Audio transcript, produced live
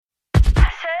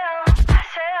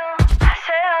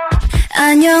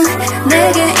안녕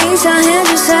내게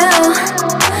인사해주세요.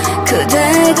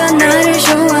 그대가 나를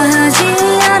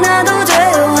좋아하지 않아도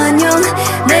돼요. 안녕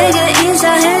내게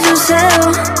인사해주세요.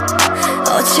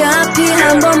 어차피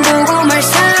한번 보고 말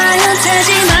사야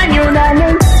되지만요.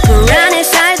 나는 불안해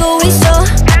살고 있어.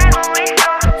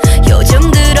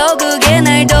 요즘 들어 그게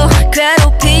날 더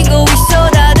괴롭히고 있어.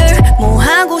 다들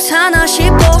뭐하고 사나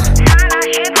싶어.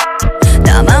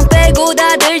 나만 빼고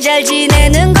다들 잘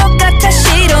지내는 것 같아.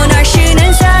 싫어 날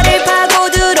쉬는 살을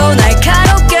파고들어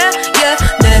날카롭게 yeah.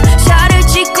 내 살을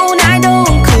찢고 날 더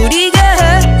웅크리게 해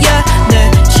yeah.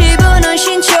 내 지분은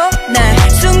신초 날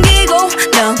숨기고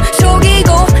넌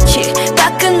속이고 집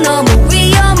밖은 너무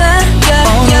위험해 yeah.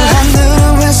 오늘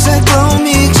하늘은 회색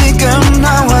꿈이 지금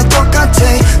나와 똑같아.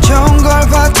 좋은 걸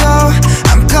봐도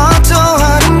아무것도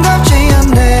아름답지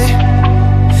않네.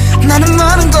 나는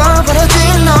많은 걸 바라지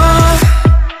너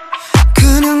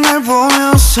그냥 날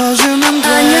보며 서주면 돼.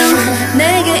 안녕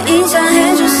내게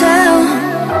인사해주세요.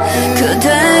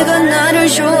 그대가 나를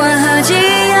좋아하지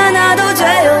않아도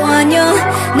돼요. 안녕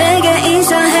내게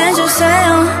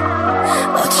인사해주세요.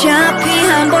 어차피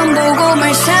한번 보고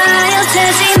말 사야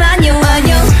되지만요.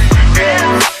 안녕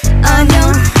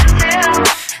안녕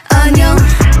안녕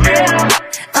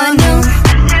안녕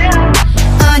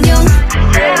안녕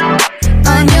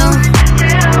안녕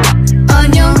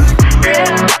안녕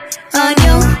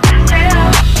안녕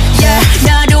yeah.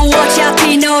 나도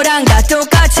어차피 너랑 다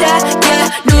똑같아 yeah.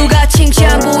 누가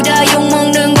칭찬보다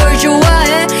욕먹는 걸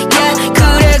좋아해 yeah.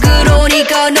 그래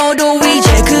그러니까 너도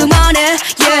이제 그만해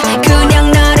yeah.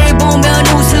 그냥 나를 보면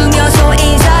웃으면서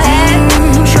인사해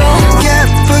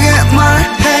예쁘게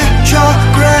말해줘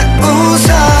그래 웃어.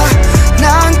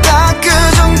 난 딱 그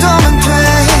정도면 돼.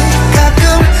 가끔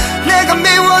내가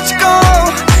미워지고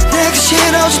내가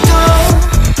싫어져도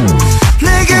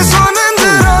내게 손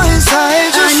흔들어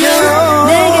인사해주세요. 안녕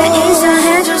내게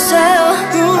인사해주세요.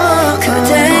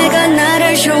 그대가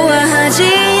나를 좋아하지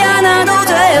않아도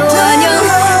돼요. 안녕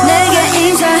내게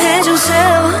인사해주세요.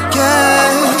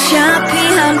 어차피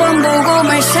한번 보고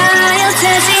말 사야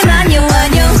되지만요.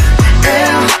 안녕 안녕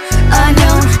안녕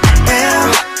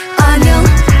안녕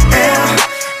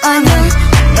안녕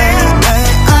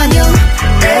안녕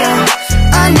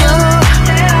안녕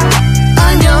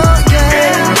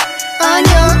안녕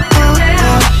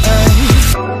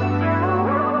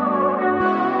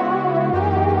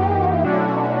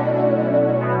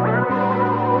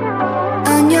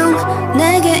안녕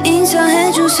내게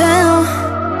인사해주세요.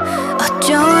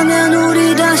 어쩌면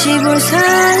우리 다시 볼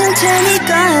사는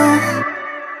테니까요.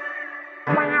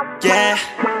 Yeah,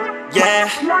 yeah,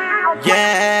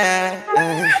 yeah,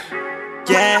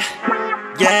 yeah,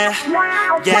 yeah,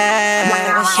 yeah, yeah.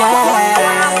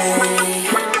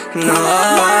 No,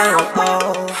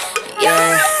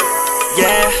 yeah,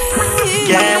 yeah,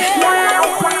 yeah.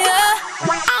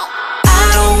 I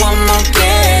don't want more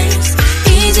games.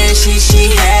 이제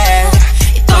시시해.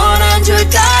 떠난 줄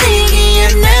따리기에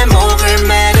내 목을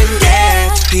매는 게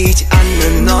굽히지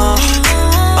않는 너.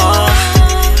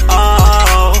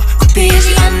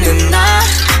 굽히지 않는 나.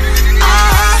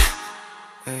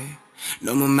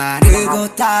 너무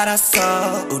마르고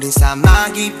닳았어. 우린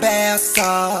사막이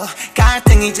베었어.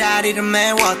 갈등이 자리를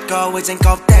메웠고 이젠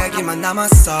껍데기만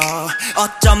남았어.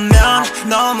 어쩌면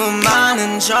너무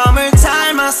많은 점을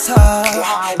닮아서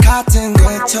같은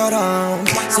것처럼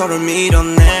서로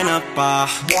밀어내나 봐.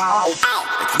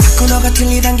 자꾸 너가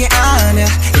틀리단 게 아냐.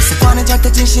 이 습관은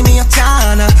절대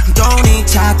진심이었잖아. 돈이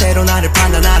차대로 나를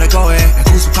판단하려고 해. 날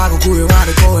구속하고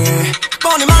구형하려고 해.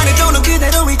 뻔히 말해도 넌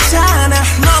그대로 있잖아.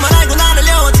 너만 알고 나를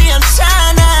려오지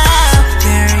않잖아.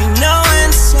 There ain't no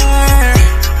answer.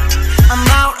 I'm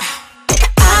out.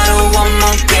 I don't want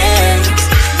more games.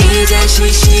 이젠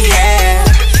시시해.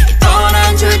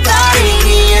 떠난 줄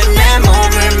따리기에 내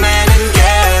몸을 매는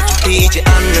게 굽히지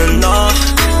않는 너.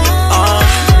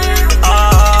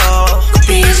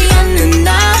 굽히지 않는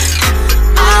나.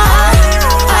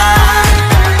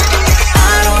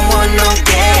 I don't want no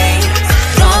game.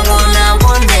 그런 건 안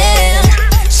원해.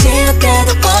 시도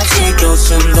때도 없이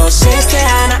숨도 쉴 새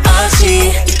하나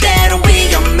없이 이대로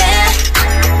위험해.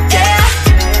 Yeah,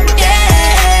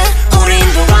 yeah.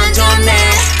 우린 더 완전해,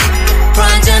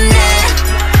 완전해.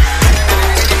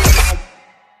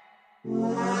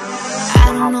 I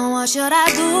don't know what should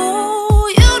I do.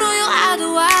 You do you, I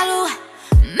do I do.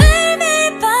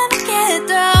 매일매일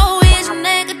밤새도 이제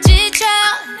내가 지쳐.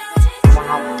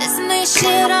 Listen to your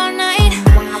shit all night.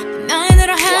 분명히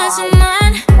너를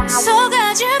한숨만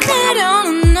속아줄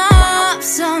필요는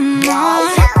없어.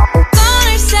 꺼낼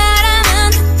사람은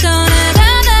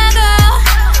꺼내달라고.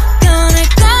 꺼낼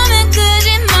거면 끄지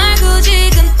말고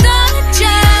지금 떠나줘.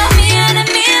 미안해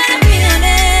미안해 미안해.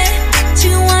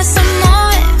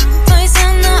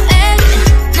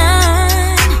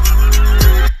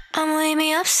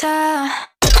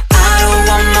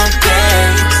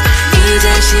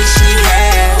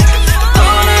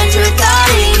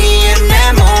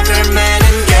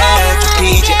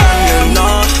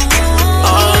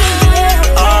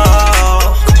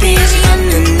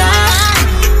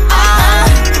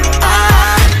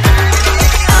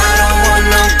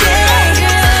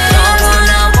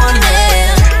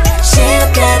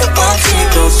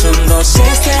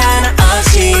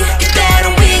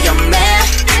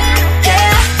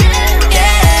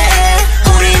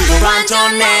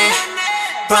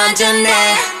 반전해.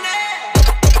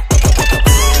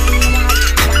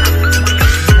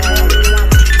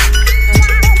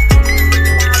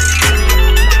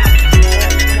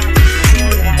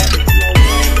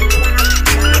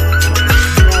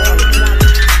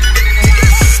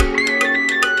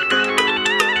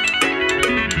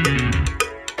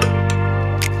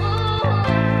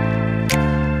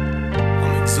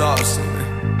 Exhausted, man.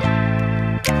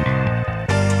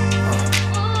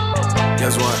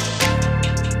 Guess what?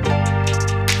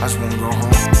 I just wanna go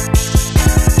home.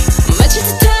 마치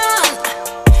듯한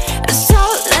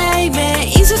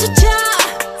설렘에 인사조차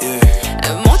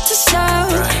못했어.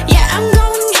 Yeah, I'm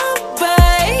going up,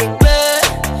 baby.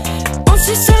 온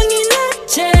세상이 내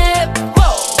집.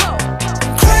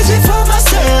 Crazy for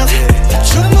myself.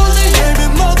 주문을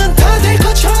열면 뭐든 다 될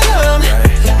것처럼.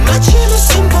 마치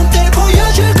무슨 본때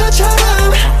보여줄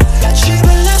것처럼.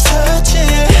 집을 나섰지.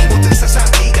 모든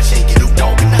세상이가 신기루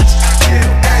떠나지 않게.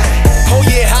 Oh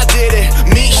yeah, I did it.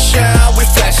 Me shine with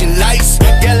flashing lights.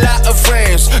 Got a lot of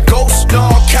friends. Ghost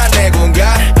너칸 내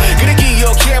공간. 그래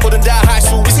기억해 뭐든 다 할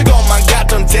수 있을 것만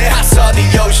같던데. I saw the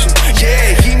ocean.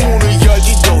 Yeah, 이 문을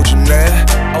열기도 전에.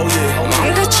 Oh yeah.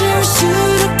 뭔가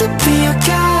채울수록 더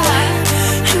비어가.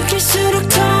 함께일수록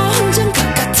더 혼자인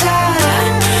것 같아.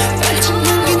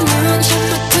 반짝이는 게 넌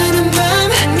잠못 드는 밤.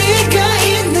 네가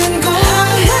있는 곳.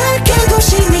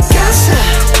 그곳이 네 가사.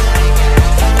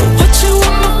 What you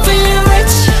want my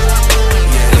favorites.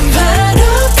 바로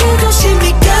그곳이 네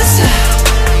가사.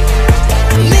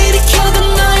 미리 켜둔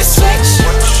너의 switch.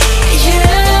 Yeah.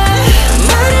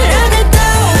 말을 안 해도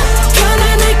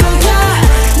편안할 거야.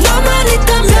 너만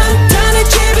있다면 다 내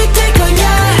집이 될 거야.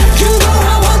 You know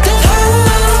I want that home.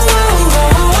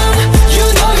 You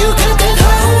know you got that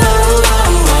home.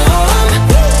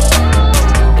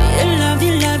 You love,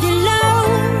 you love, you love.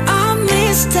 I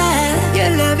miss that. You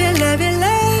love, you love, you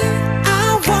love. I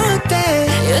want that.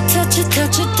 You touch it,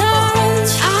 touch it,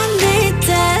 touch. I need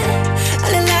that.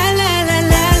 La la la la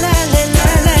la la la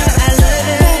la la. I love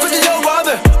it. 굳이 여와들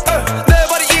내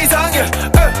발이 이상해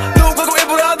누구고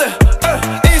일부라들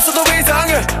있어도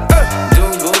이상해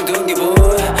둥둥둥이분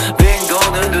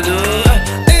빈곤은 두두.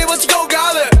 입어지고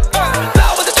가들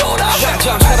나보다 돌아와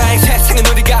점차라의 세상은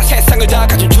우리가 세상을 다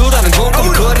가진 줄 아는 건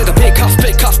그래도 big house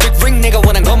big house big ring 내가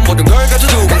원한 건 모든 걸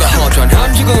가져두고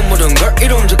허전한 지금 모든 걸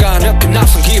이룬자가 느낀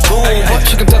낯선 기분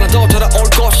지금 떠나도 돌아올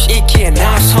곳이 있기에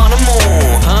나서는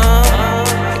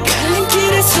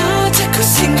갈림길에서 자꾸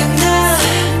생각나.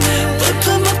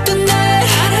 볼품없던 날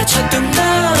알아줬던 너.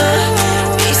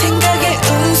 네 생각에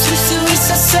웃을 수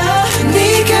있었어.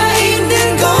 네가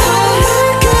있는 곳.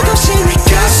 그곳이 네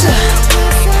가사.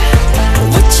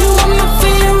 What you want my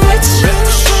favorites.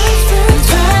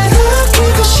 바로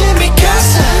그곳이 네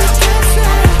가사.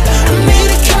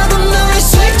 미리 켜둔 너의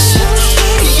switch.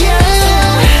 Yeah.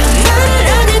 말을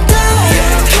안 해도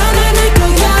편안할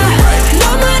거야.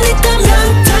 너만 있다면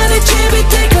다 내 집이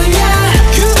될 거야.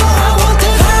 You know I want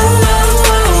that home.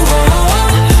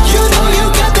 You know you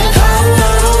got that home.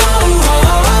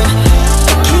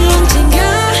 그 언젠가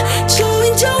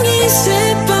초인종이 세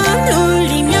번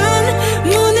울리면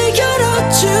문을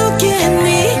열어주겠니.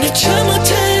 미처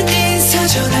못한 인사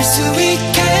전할 수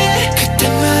있게 그때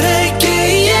말할게.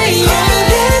 Yeah, yeah.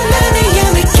 나는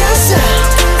내 가사.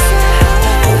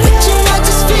 With you I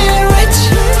just feel rich.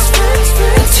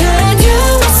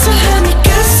 다녀왔어 하니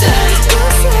가사.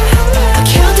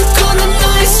 켜두고 난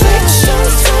너의 switch.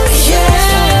 Yeah.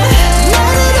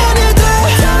 말을 안 해도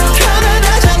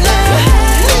편안하잖아.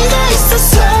 네가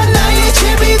있어서 나의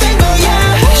집이 된 거야.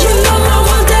 You know I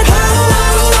want that home.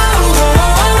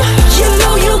 You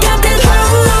know you got that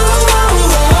home.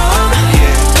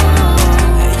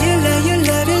 You love, you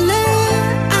love, you love.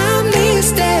 I miss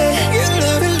that. You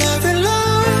love it, love it,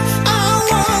 love. I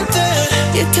want that.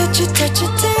 You touch it, touch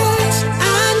it, touch. I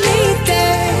need that.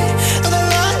 La la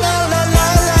la la la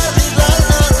la la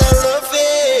love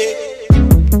it.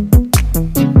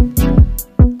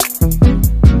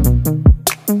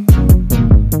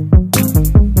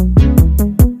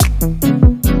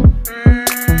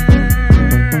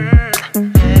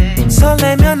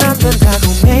 설레면 안 된다고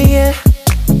매일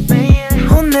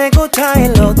혼내고 다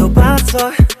일러도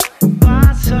봤어.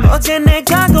 어제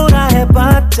내가 고라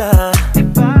해봤자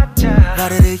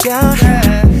하루를야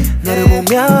너를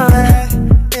보면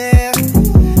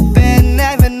Ben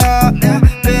never know,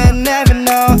 Ben never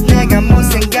know. 내가 뭔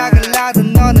생각을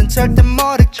하든 너는 절대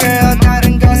모를 girl.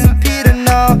 다른 것은 필요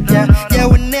no. Yeah, yeah,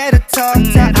 we need to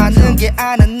talk. 다 아는 게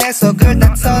아는 내 속을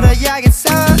다 털어야겠어.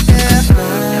 Yeah.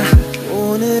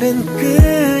 오늘은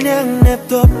그냥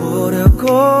냅둬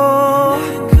보려고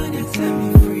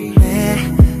내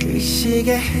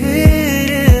의식의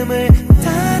흐름을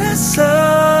다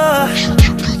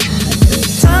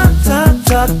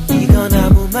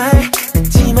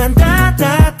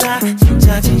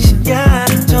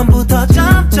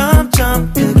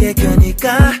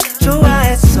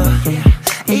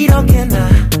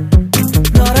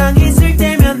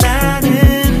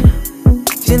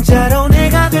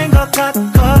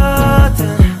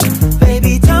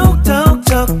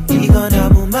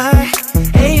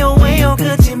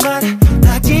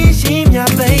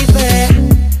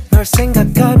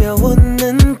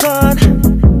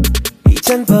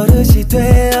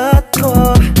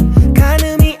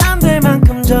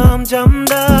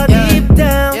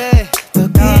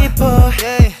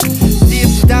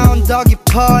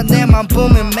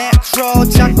붐의 메트로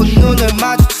자꾸 눈을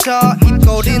마주쳐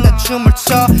입꼬리나 춤을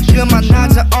춰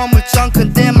그만하자 어물쩡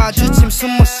근데 마주침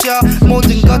숨 못 쉬어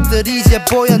모든 것들이 이제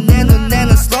보여 내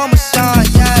눈에는 slow motion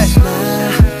yeah.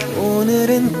 나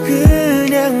오늘은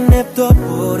그냥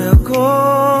냅둬보려고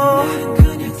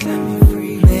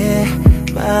내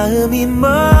마음이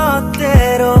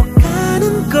멋대로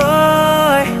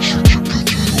가는걸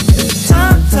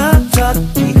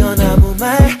턱턱턱 이건 아무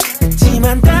말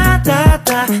같지만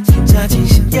다다다 진짜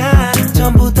진심이야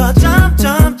전부터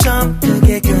점점점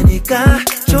그게 그니까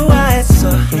좋아했어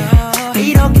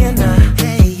이렇게 나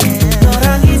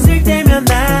너랑 있을 때면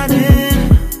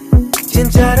나는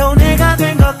진짜로 내가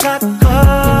된 것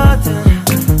같거든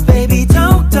Baby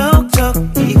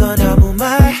톡톡톡 이건 아무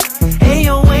말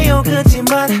에요 에요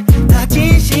그치만 다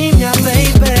진심이야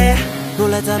baby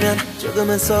놀랐다면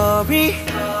조금은 sorry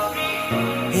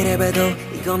이래봬도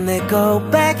이건 내 go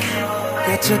back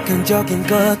꽤 즉흥적인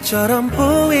것처럼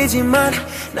보이지만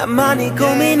난 많이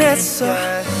고민했어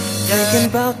Thinking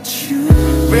about you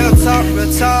Real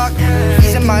talk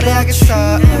이제 말해야겠어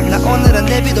나 오늘은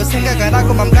내비도 생각 안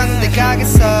하고 맘 가는데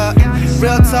가겠어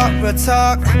Real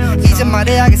talk 이제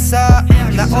말해야겠어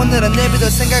나 오늘은 내비도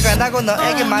생각 안 하고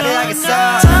너에게 말해야겠어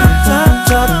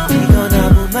톡톡톡 이건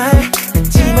아무 말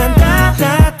같지만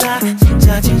다다다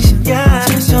진짜 진심이야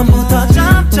전부터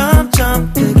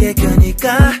점점점 그게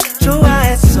그니까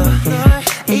좋아했어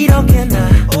이렇게 나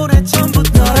오래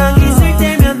전부터 너랑 있을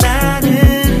때면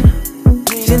나는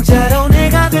진짜로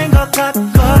내가 된 것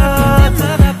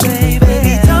같거든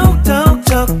Baby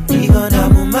톡톡톡 이건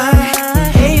아무 말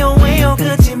에요 에요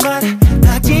그치만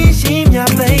다 진심이야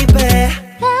baby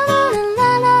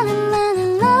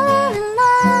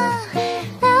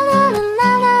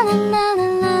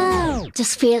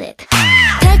Just feel it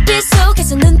달빛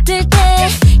속에서 눈 뜰 때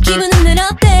기분은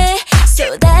어때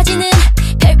쏟아지는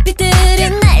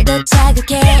별빛들은 날 더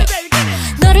자극해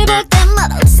너를 볼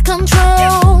때마다 lose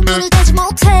control 눈을 떼지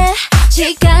못해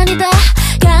시간이 다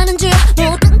가는 줄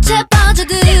모른 채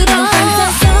빠져들어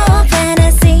환상 속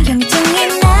fantasy 형중에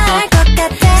날 것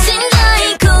같아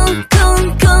심장이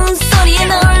쿵쿵쿵 소리에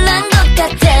놀란 것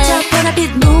같아 저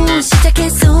보랏빛 눈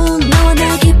시작해서 너와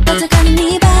나 깊어져가는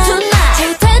이밤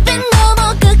저 달빛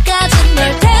넘어 끝까지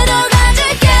널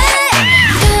데려가줄게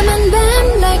까만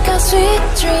밤 like a sweet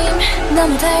dream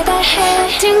너무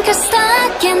달달해 Twinkle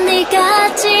star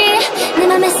캔디같이 내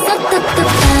맘에 쏙 뚝뚝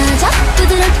빠져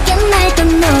부드럽게 날 또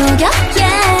녹여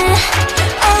yeah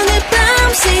오늘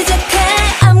밤 시작해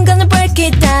I'm gonna break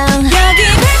it down 여기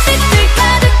별빛들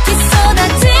가득히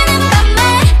쏟아지는 밤에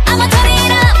I'ma turn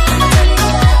it up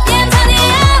yeah turn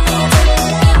it up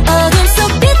어둠 속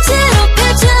빛으로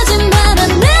펼쳐진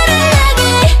밤하늘을 향해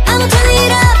I'ma turn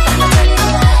it up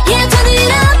yeah turn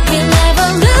it up We never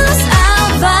lose our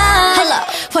vibe Hello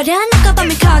화려한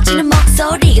낮과밤이 커지는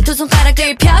목소리 두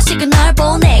손가락을 펴시고 널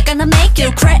보내가 나 make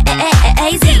you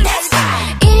crazy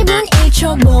 1분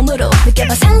 1초 몸으로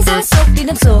느껴봐 상상 속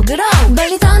리듬 속으로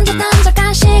멀리 던져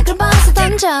간식을 벗어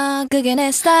던져 그게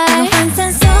내 스타일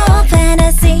환상 속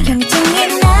fantasy 형중에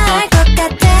날 것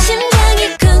같아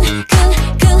심장이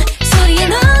쿵쿵쿵 소리에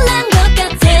놀란 것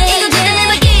같아 이거 진짜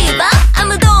never give up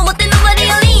아무도 못해 nobody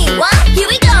only one Here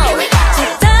we go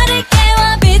저 달을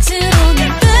깨워 빛으로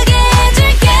예쁘게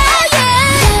해줄게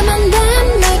까만 밤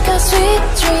like a sweet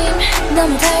dream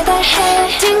너무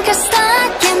달달해 Twinkle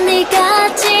star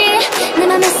캔디같이 내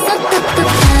맘에 쏙 뚝뚝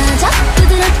빠져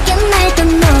부드럽게 날 또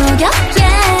녹여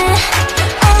yeah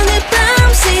오늘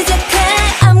밤 시작해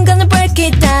I'm gonna break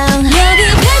it down 여기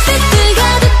별빛들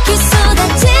가득히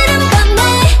쏟아지는 밤에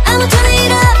I'ma turn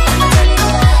it up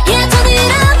yeah turn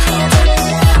it up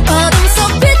어둠 속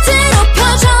빛으로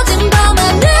펼쳐진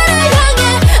밤하늘을 향해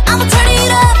I'ma turn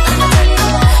it up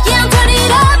yeah turn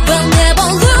it up We'll never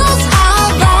lose our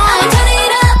vibe I'ma turn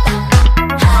it up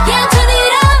yeah turn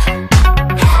it up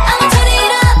I'ma turn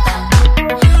it up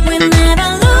We'll never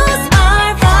lose our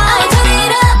vibe I'ma turn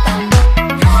it up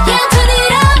yeah turn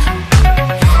it up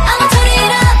I'ma turn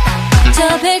it up 저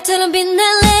별처럼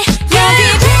빛날래 여기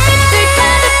별빛들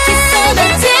가득히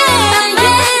쏟아지는 밤에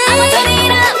I'ma turn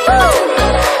it up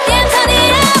yeah turn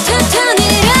it up turn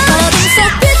it up 어둠 속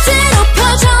빛으로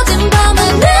펼쳐진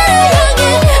밤하늘을 향해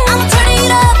I'ma turn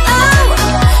it up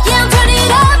yeah turn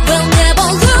it up We'll never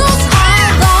lose our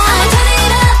vibe I'ma turn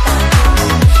it up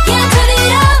yeah turn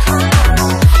it up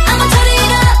I'ma turn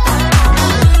it up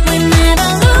We'll never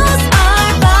lose our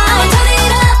vibe I'ma turn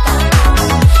it up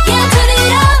yeah turn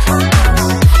it up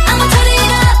I'ma turn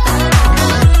it up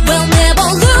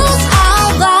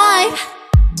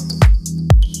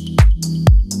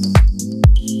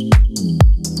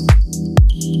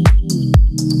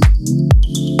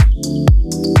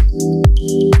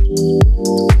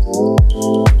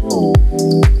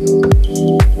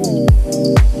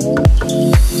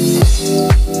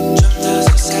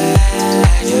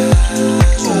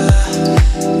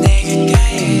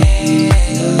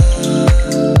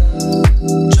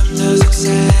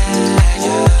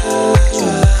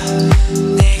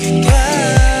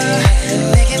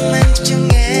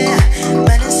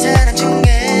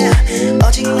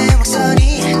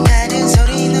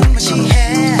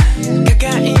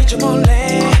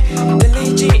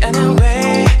않아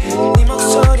왜 네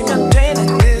목소리면 돼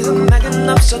난 그 음악은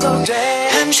없어도 돼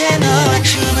밤새 너와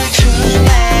춤을 출래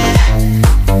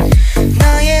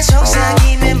너의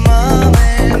속삭임에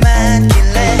몸을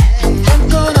맡길래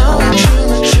안고 너와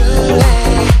춤을 출래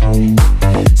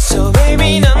So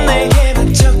baby 넌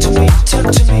내게만 talk to me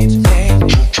babe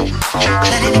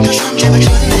나를 또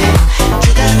손잡아줄래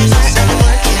그 다음에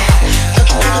살살해볼게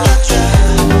걱정하고 걷죠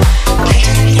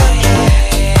괜찮을 거야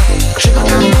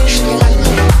주먹을 신경하네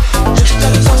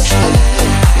죽겠다고 손질해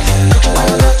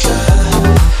걱정하고 걷죠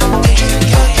괜찮을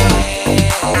거야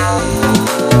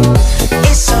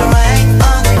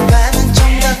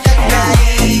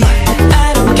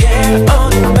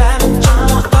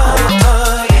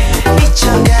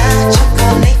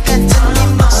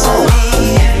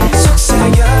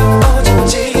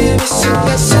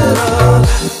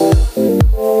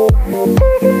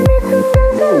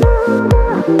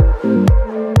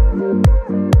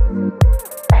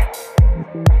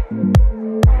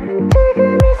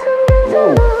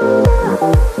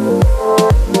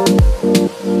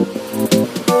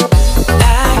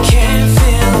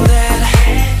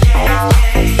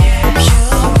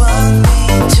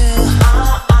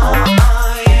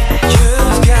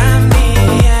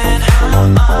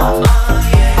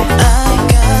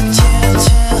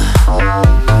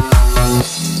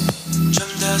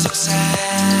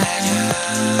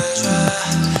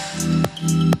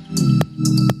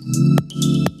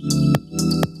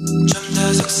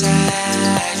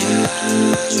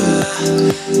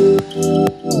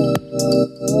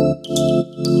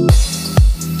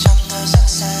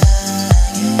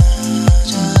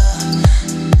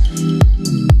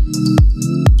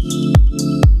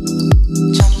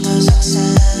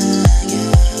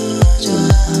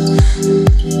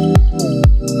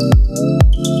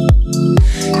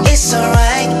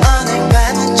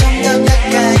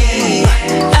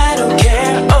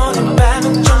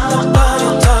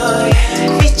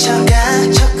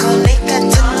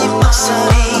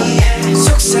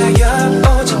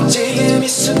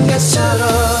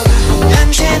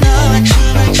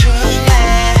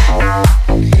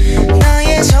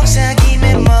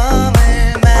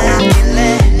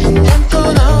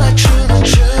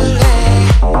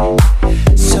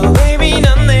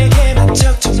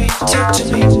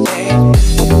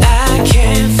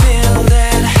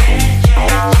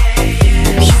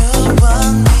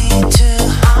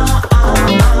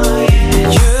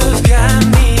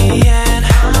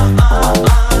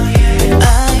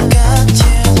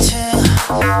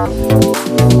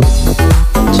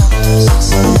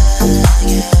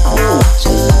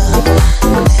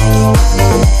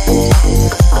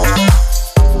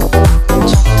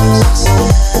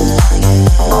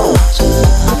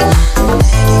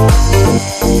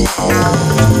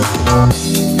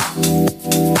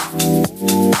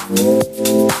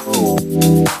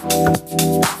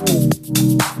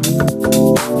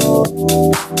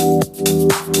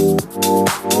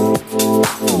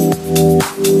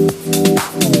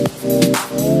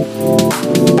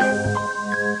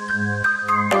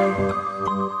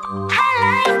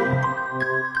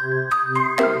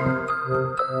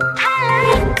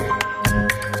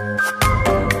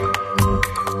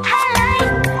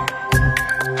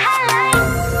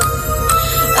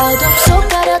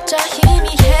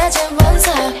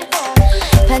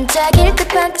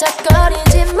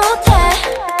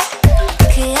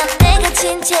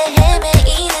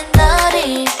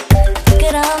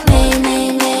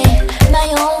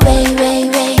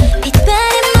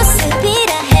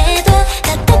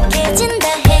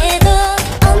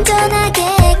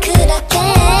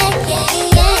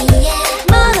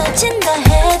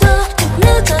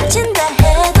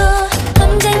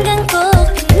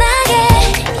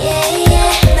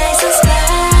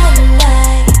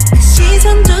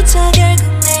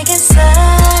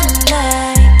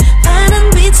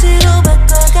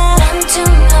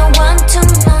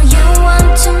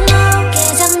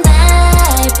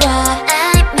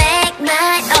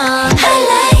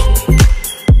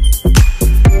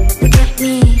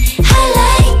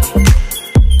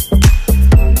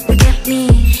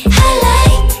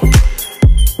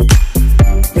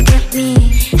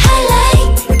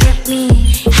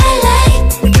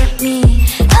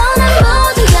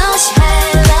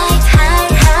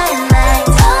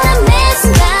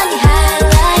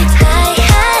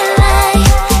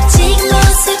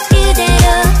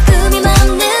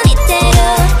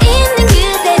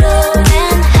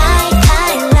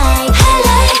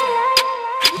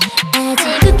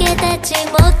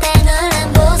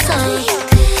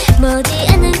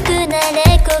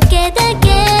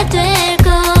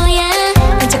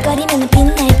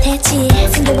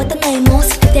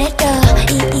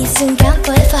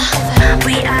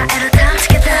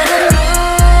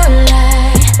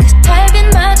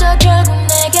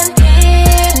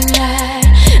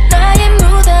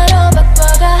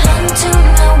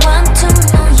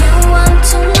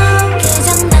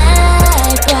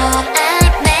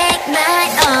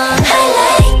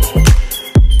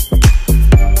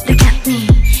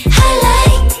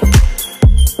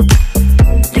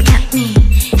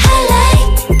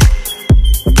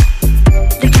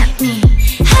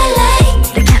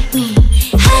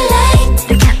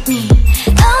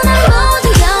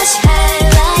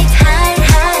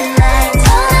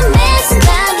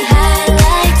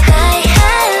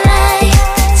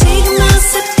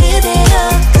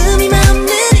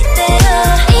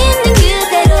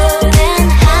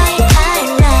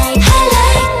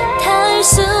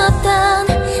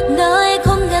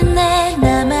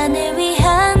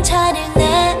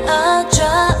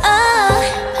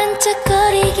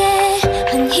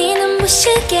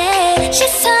yeah.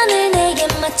 시선을 내게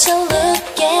맞춰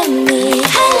look at me.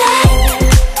 Highlight,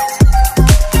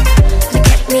 look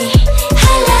at me.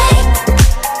 Highlight,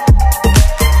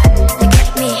 look at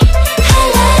me.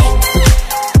 Highlight,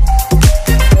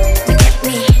 look at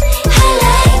me.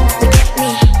 Highlight, look at me.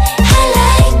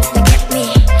 Highlight, look at me.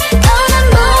 너란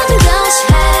모든 것이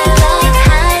highlight,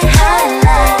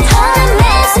 highlight. 더는 내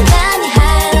순간이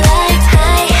highlight,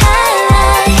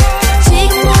 highlight.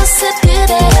 지금 모습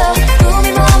그대로 꾸밈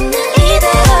없는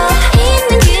이대로 있는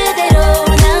그대로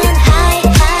넌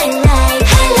highlight,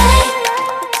 highlight.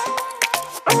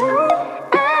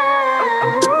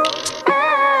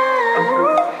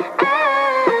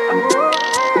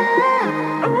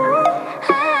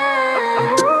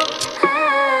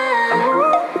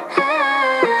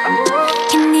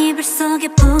 긴 이불 속에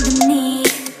포근히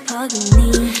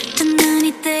두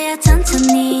눈이 뜨여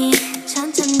천천히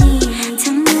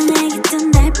창문에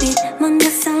깃든 달빛 뭔가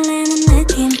설레는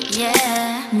느낌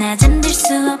나 잠들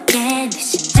수 없게 내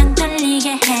심장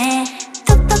떨리게 해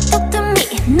톡톡톡 to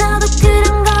me 너도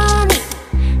그런 거니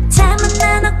잠은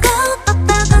안 오고 또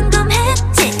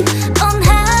궁금했지 온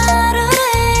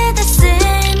하루를 다 쓸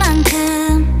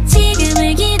만큼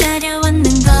지금을 기다려왔는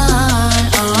걸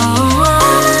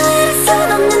수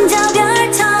없는 저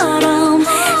별처럼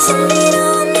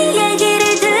신비로운 네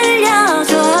얘기를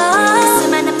들려줘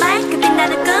수많은 맑게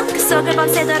빛나는 꿈 그 속을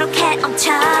밤새도록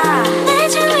헤엄쳐 내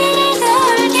주위를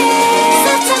돌게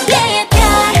수천 개의 별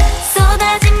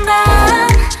쏟아진 밤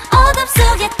어둠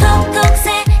속에 톡톡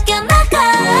새겨나가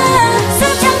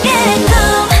수천 개의 꿈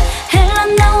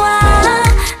흘러나와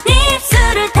네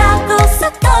입술을 닿고서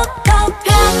톡톡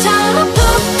별처럼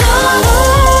톡톡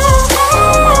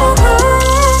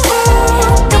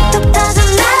톡톡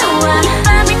터져나와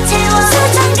밤을 채워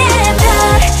수천 개의 별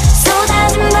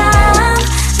쏟아진 밤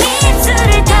네 입술을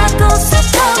닿고서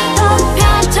톡톡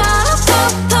별처럼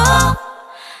톡톡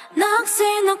넋을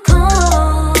놓고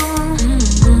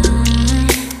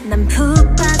난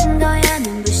푹 빠진 거야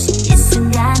눈부신 이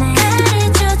순간에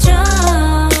가르쳐줘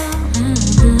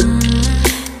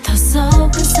더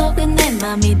소근소근 내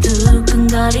맘이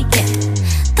두근거리게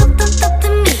톡톡톡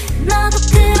to me 너도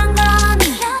그런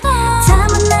거니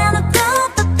잠은 안 오고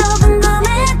또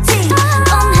궁금했지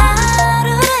온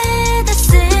하루를 다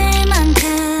쓸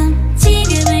만큼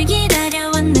지금을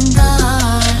기다려왔는 걸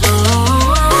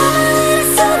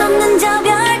수 없는 저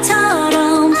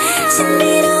별처럼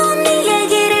신비로운 네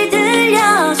얘기를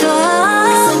들려줘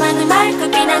수많은 맑고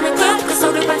빛나는 꿈 그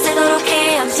속을 밤새도록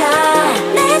헤엄쳐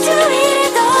내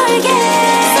주위를 돌게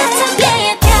수천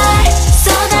개의 별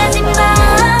쏟아진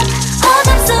밤 어둠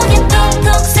속에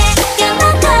톡톡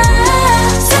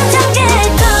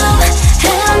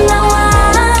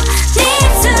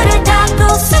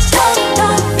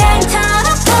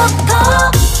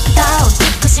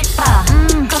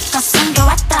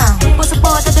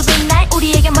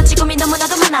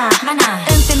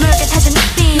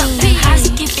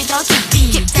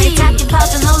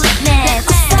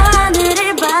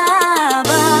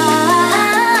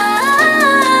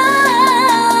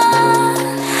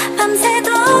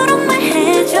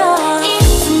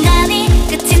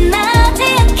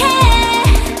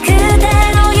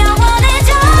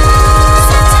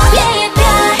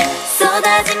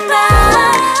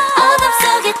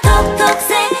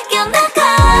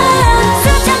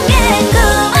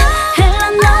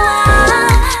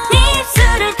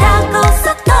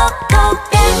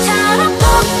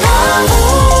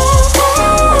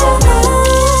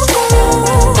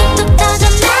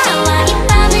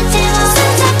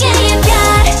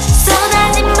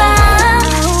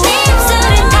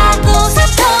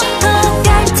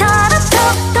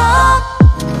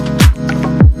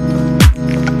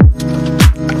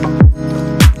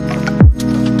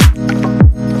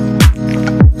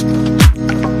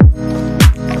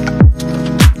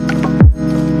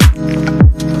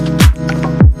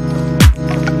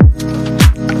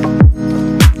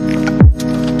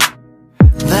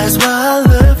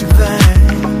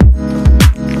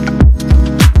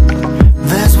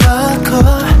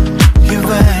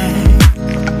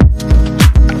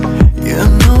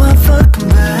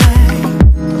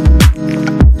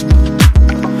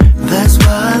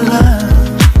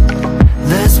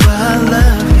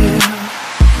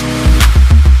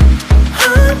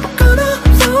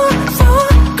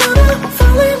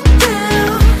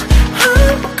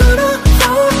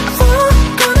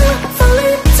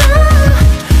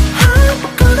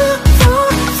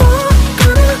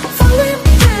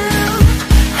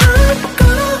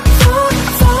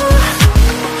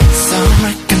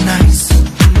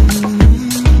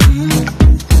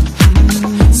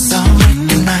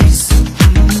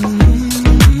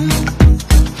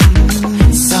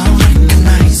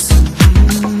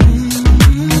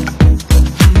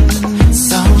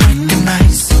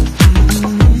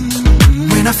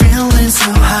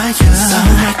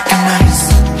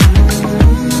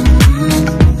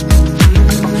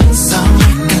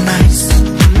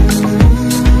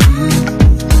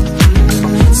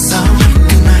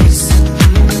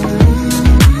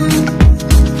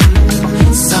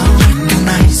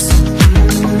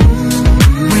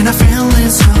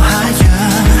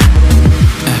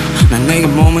네가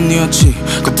몸은 뉘었지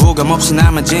거부감 없이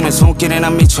남아지는 손길에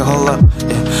난 미쳐 hold up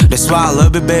yeah. That's why I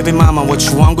love you baby mama What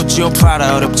you want good you're proud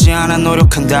of 어렵지 않아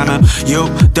노력한다면 You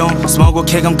don't smoke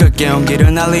쾌감 끌게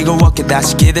연기를 날리고 walk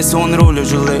다시 기대 손을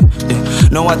올려줄래 yeah.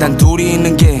 너와 단둘이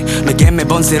있는 게 내게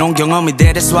매번 새로운 경험이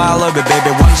돼 That's why I love you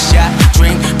baby One shot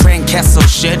drink praying castle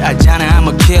shit 알잖아 I'm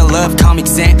a killer of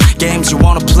comics and games You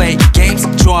wanna play games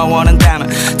좋아 원한다면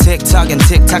틱톡 and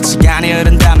틱톡 시간이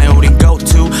흐른다면 우린 go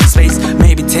to space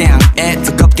maybe 태양에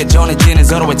뜨겁게 전해지는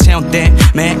서로의 체온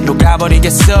때문에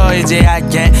녹아버리겠어 이제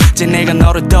알겠지 내가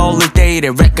너를 떠올릴 때 이래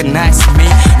recognize me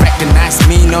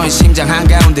너의 심장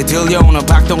한가운데 들려오는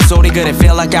박동 소리 그래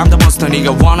feel like I'm the monster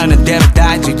네가 원하는 대로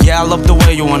다 해줘 Yeah I love the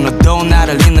way you wanna 또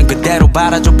나를 있는 그대로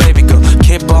바라줘 baby girl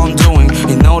keep on doing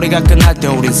이 노래가 끝날 때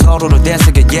우린 서로를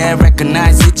대세게 yeah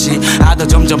recognize 있지 아도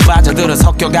점점 빠져들어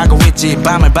섞여가고 있지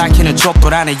밤을 밝히는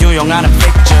촛불 안에 유용하는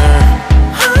picture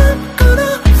I'm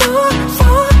gonna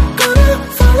fall, gonna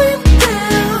falling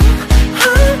down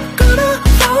I'm gonna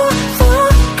fall,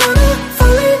 gonna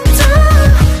falling down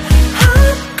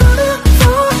I'm gonna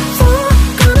fall,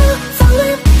 gonna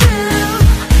falling down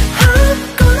I'm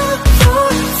gonna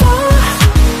fall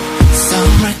So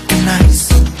recognize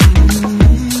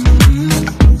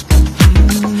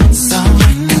So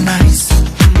recognize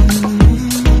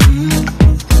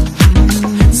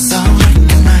So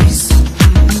recognize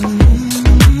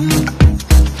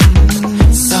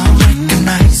So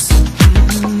recognize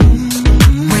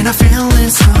When I feeling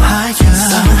so higher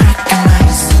So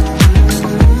recognize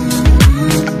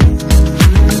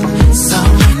So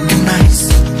recognize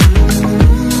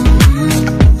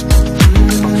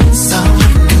So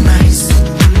recognize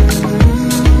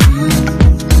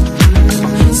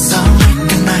So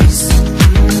recognize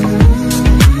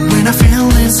When I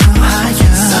feeling so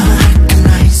higher So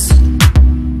recognize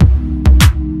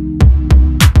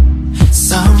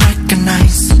So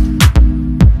recognize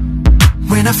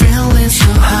When I feeling so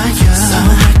higher So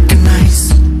recognize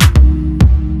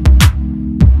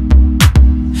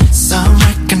So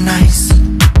recognize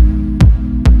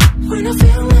When I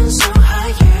feeling so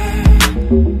higher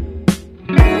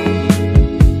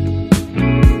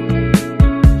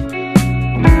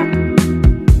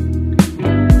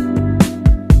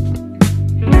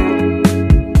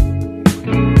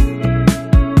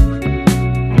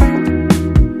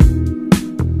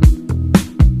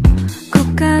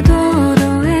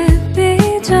고가도로에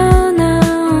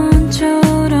삐져나온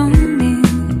초롱님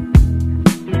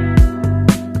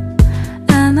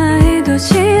아마 이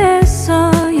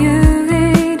도시에서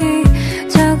유일히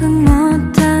적응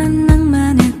못한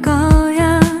낭만일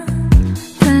거야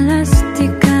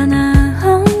플라스틱 하나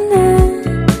없는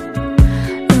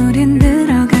우린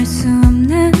들어갈 수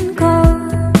없는 곳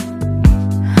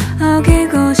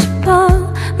어기고 싶어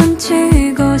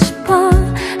멈추고 싶어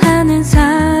하는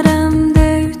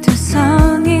사람들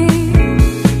두성이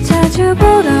자주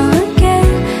보러 올게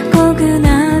꼭은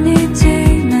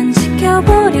아니지만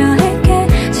지켜보려 할게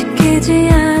지키지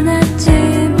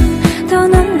않았지만 또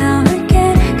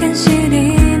놀라울게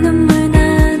간신히 눈물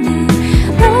나네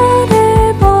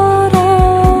너를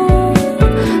보러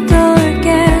또 올게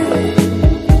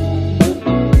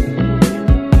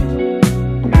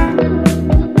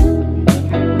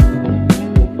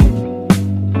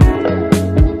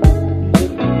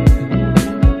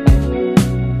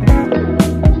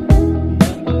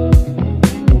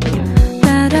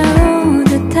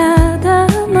따라오듯 하다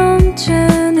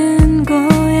멈추는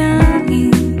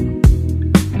고양이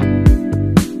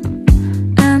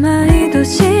아마 이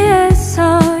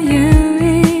도시에서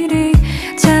유일히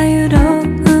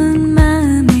자유로운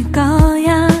마음일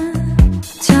거야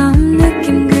처음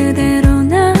느낌 그대로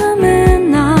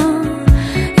남은 너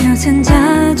요즘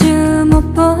자주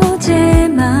못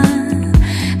보지만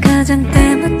가장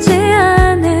때묻지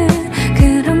않은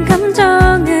그런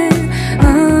감정은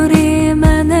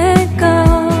우리만의 것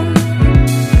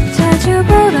자주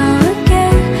보러 올게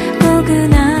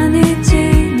꼭은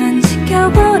아니지만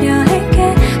지켜보려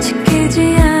할게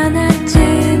지키지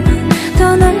않았지만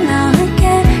더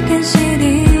놀라울게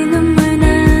간신히 눈물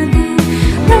나네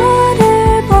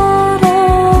너를 보러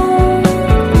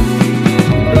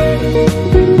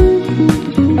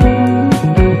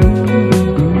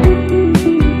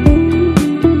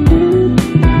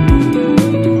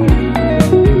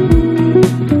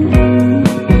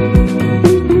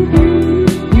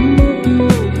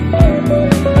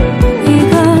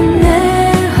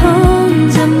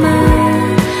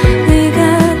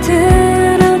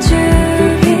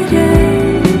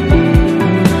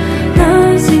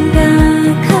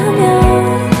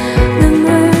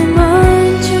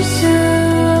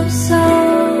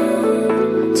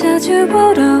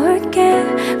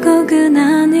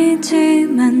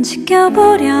너만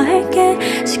지켜보려 할게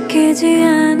시키지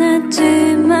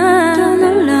않았지만 또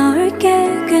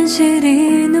놀러올게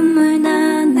괜시리 눈물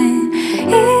나네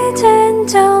이젠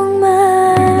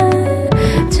정말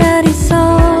잘 있어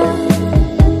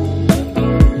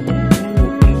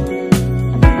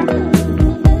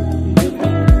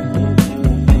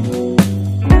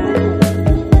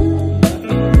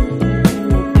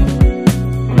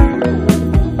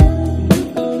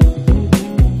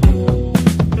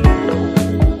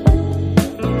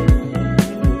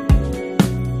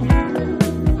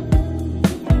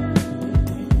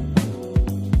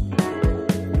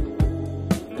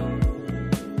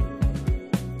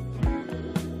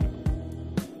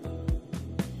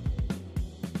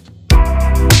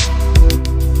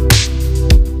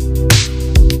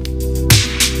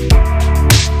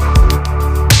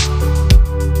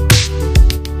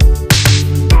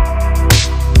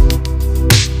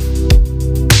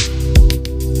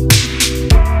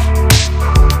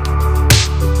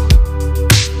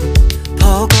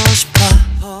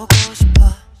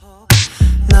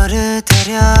너를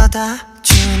데려다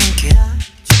주는 길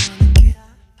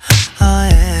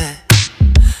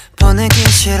보내기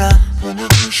싫어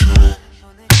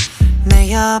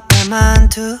내 옆에만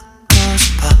두고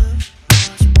싶어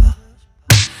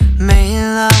매일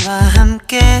너와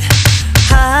함께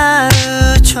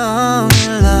하루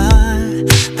종일 널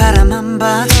바라만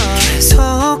봐도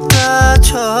계속 더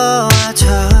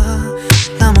좋아져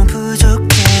너무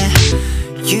부족해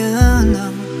You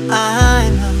know I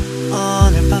know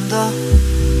오늘 밤도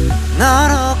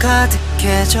너로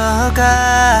가득해져가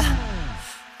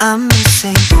I'm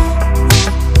missing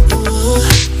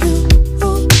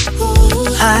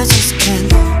I just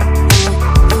can't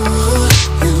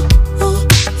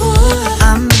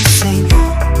I'm missing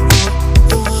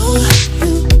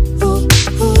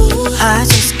I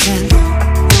just can't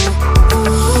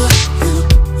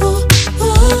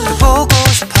보고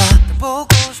싶어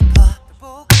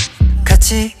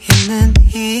같이 있는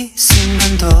이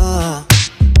순간도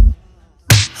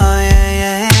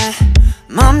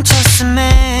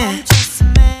멈췄음에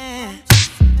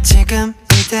지금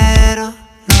이대로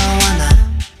너와 나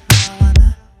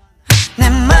내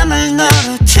맘을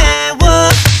너로 채워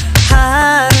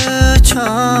하루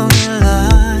종일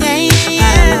널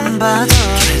바라만 봐도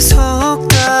계속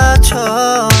더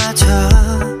좋아져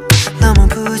너무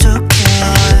부족해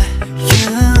You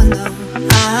know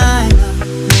I know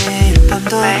매일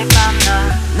밤도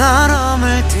너로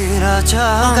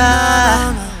물들어져가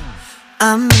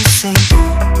I'm missing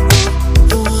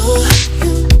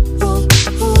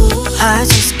I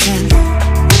just can't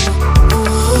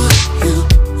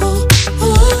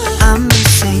I'm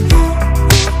missing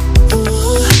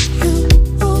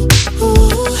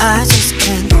I just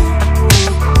can't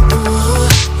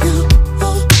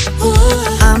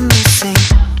I'm missing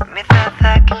Give me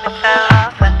that, give me that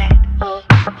love I need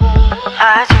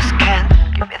I just can't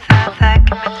Give me that,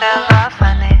 give me that love I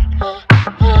need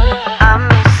I'm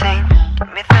missing Give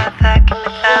me that, give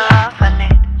me that love I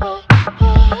need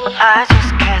I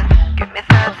just can't Give me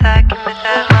that, give me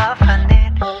that love I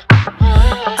need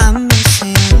I'm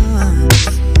missing you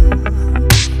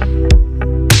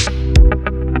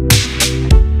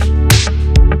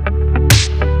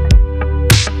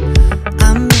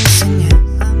I'm missing you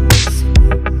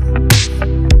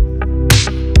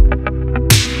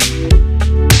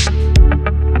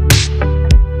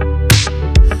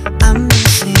I'm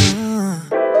missing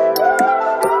you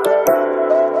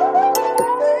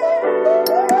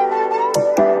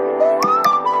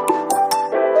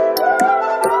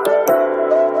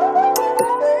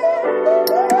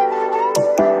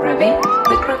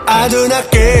I do not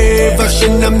give a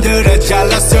shit 남들의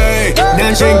잘났을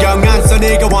난 신경 안 써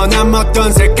네가 원하면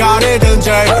어떤 색깔이든지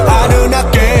I do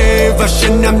not give a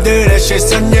shit 남들의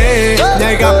시선이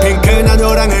내가 핑크나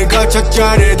노랑을 거쳐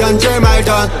자리던지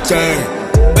말던지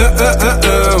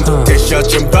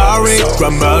티셔츠는 boring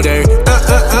grandmother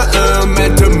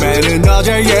맨투맨은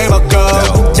어제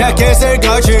입었고 자켓을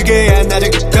걸치기엔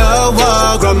아직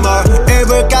더워 grandma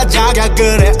입을까 자가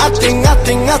그래 I think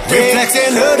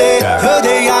Reflexing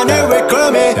hoodie 안을 왜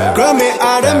groomy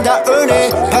아름다우니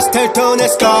파스텔 톤의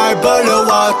sky blue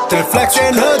water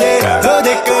Flexing hoodie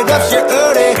끝없이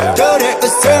우리 둘이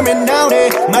웃음이 나오니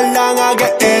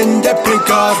말랑하게 in the pink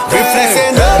of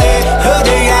Reflexing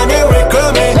hoodie 안을 왜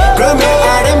groomy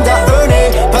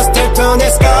아름다우니 파스텔 톤의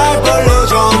sky blue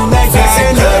좀 내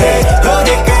Flexing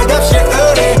hoodie 끝없이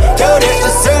우리 둘이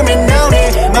웃음이 나오니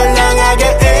말랑하게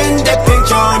in the pink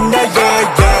좀 내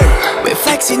We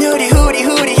flexing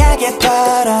후리하게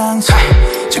파랑색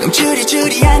조금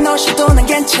주리한 옷이 또 난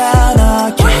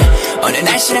괜찮아 오늘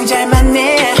날씨랑 잘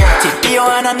맞네 TPO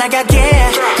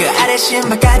빠져나가게 그 아래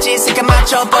신발까지 색깔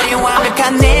맞춰버린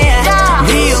완벽한 내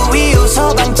위우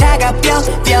소방차가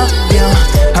뿅뿅뿅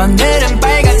하늘은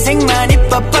빨간색만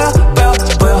이뻐 보여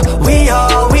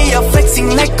We are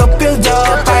flexing like a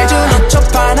builder 밝은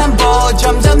옷초파남보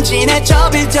점점 진해져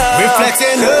builder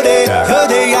Reflexing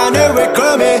후디 하늘 왜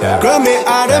그럼이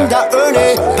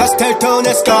아름다우니 파스텔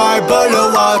톤의 sky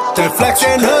blue water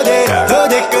Flexing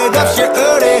후디 끝없이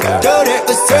우리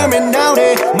웃음이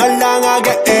나오니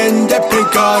말랑하게 in the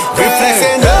pink of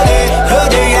Reflexing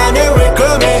후디 하늘 왜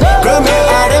그럼이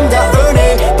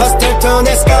아름다우니 파스텔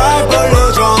톤의 sky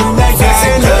blue 좀 내게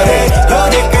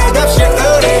후디 끝없이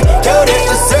우리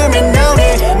웃음이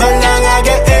나오니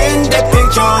말랑하게 in the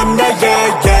pink 좀 내게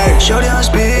Shorty I'm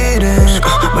speeding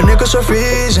my niggas are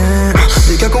freezing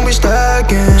네가 공비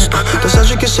stacking 더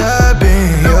사줄게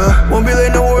sapping yeah. Won't be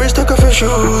late no worries take off your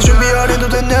shoes 준비 안 해도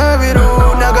돼 내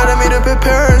위로 나가라 meet up at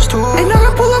Paris too And I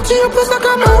can pull up to your place like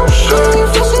I'm OG You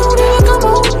flexing with it like I'm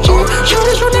OG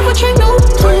Shorties will never change no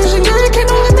place And girl you can't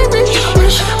let me reach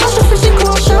this I'm so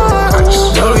physical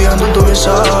size 널 위한 눈동이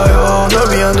쌓여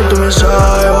널 위한 눈동이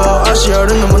쌓여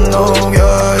아시아를 너무 녹여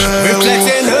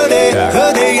Reflexing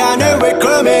후디 하늘 왜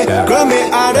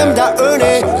그럼이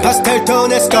아름다우니 파스텔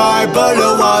톤의 sky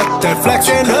blue water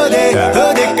Flexing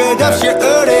후디 끝없이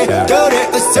우리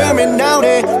웃음이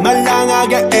나오니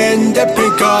말랑하게 in the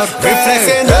pink of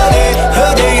Reflexing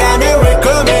후디 하늘 왜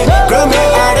그럼이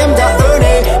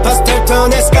아름다우니 파스텔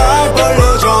톤의 sky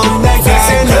blue 좀 내게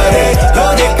Reflexing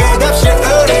후디 끝없이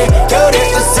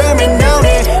우리 웃음이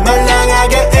나오니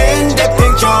말랑하게 in the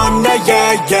pink 좀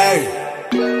내게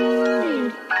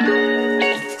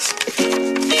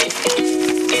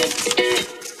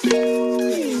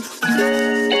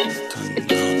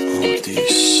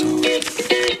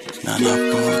난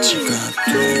아버지가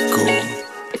되고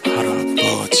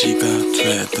할아버지가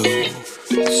돼도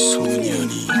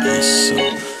소년이 있어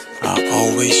I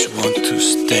always want to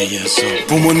stay as a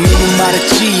부모님은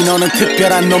말했지 너는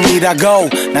특별한 놈이라고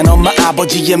난 엄마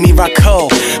아버지의 미라클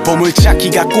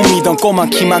보물찾기가 꿈이던 꼬만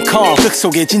키만 커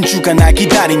끝속의 진주가 날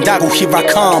기다린다고 Here I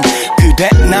come 그대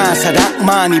난 사랑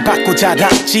많이 받고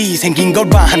자랐지 생긴 걸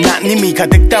봐 하나님이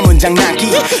가득 담은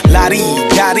장난기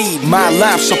라리가리 my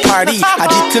life so party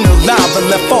아지트는 live and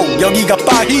left out 여기가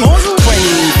파리 25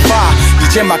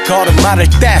 이제 막 걸음마를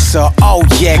뗐어 Oh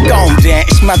yeah 꼰대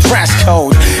it's my dress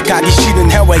code 가기 싫은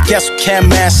해외 계속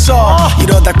헤맸어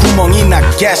이러다 구멍이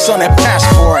나겠어 내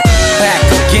passport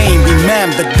Back again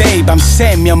remember day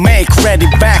밤새며 make ready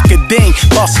back again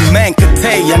버스맨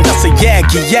끝에 앉아서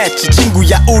얘기했지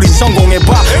친구야 우린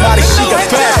성공해봐 말이 시간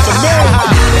됐어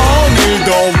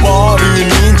오늘도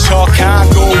버릇인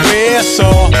척하고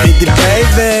있어 Pretty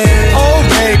baby Oh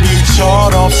baby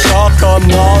철없었던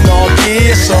넌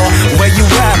어디있어 Where you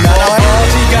at 난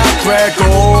아버지가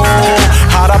되고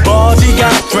할아버지가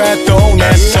돼도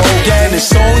내 속에는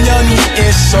소년이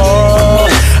있어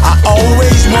I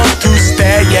always want to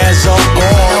stay as a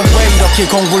boy 왜 이렇게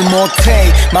공부를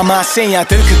못해 마마세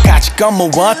아들 그까짓 건 뭐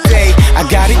어때 I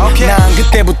got it 난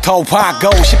그때부터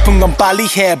하고 싶은 건 빨리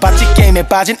해봤지 게임에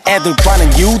빠진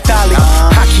애들과는 유달리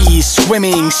하키,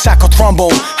 스위밍, 사커, 트럼본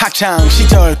학창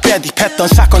시절 꿰딥했던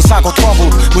사건 사고 트러블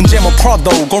문제 못 풀어도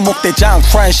골목대장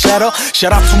트렌셔터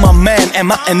Shout out to my man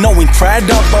Emma and no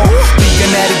incredible 비가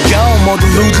내리고 모두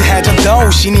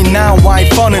루즈해져도 신이 나와의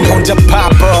뻔은 혼자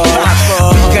바빠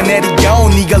비가 내리고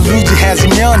네가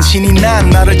루즈해지면 신이 난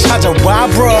나를 찾아와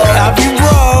bro I'll be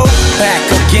bro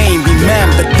Back again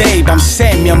remember day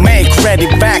밤새며 make ready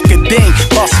back again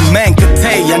버스맨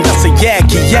끝에 앉아서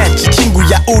얘기했지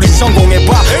친구야 우린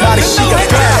성공해봐 말이 시간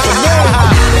됐어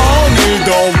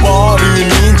오늘도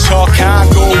버릇인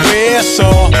척하고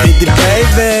있어 Pretty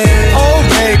baby Oh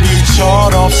baby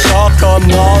철없었던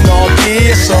넌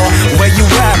어디있어 Where you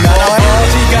at 난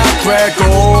아버지가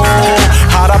되고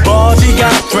할아버지가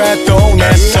돼도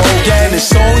내 속에는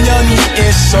소년이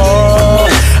있어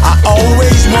I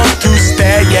always want to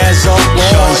stay as a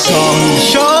boy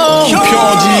현성이 형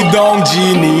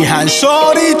표지동진이 한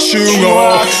소리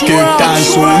중어 그딴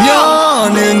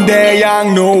소년은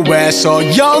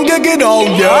대학로에서 연극을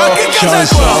올려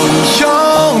현성이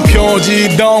형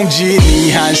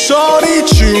표지동진이 한 소리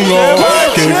중어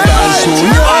그딴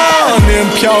소년은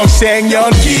평생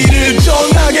연기를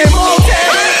존나게 못해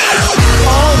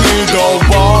오늘도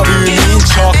버릇인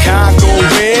척하고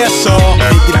있어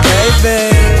Pretty baby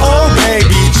Oh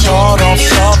baby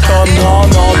철없었던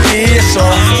넌 어디있어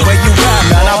Where you at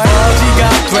난 아버지가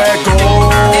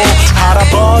되고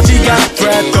할아버지가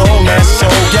돼도 내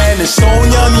속에는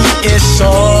소년이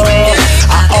있어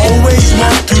I always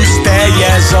want to stay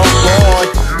as a boy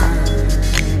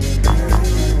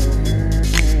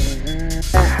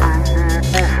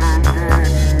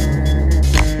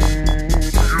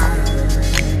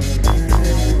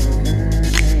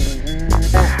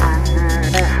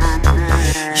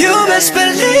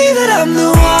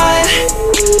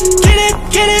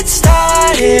get it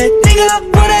started. 네가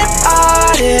원한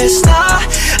artist. Nah,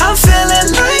 I'm feeling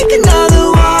like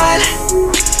another one.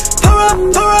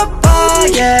 Pour up,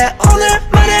 yeah.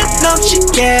 오늘만은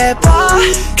넘치게 봐.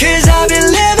 Cause I've been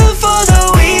living for the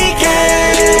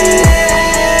weekend.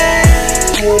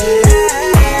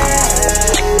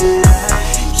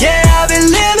 Yeah, I've been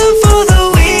living for the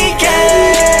weekend.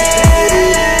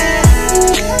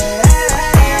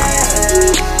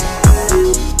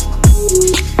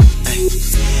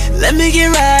 Let me get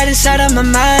right inside of my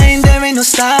mind. There ain't no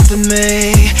stopping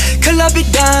me. Club be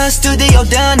done, studio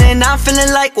done, and I'm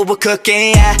feeling like what we're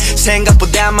cooking, yeah.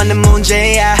 생각보다 많은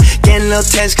문제야. Getting a little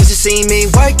tense cause you see me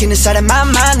working inside of my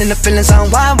mind. And the feelings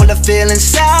unwind while I feel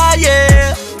inside,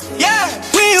 yeah. Yeah.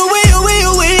 We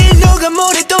누가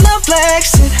뭐래도 난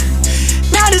flexing.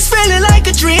 Now this feeling like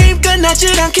a dream.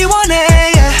 끝나질 않기 원해,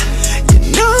 yeah. You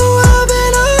know I've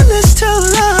been on this too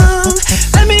long.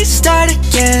 Let me start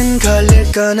again.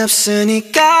 걸릴 건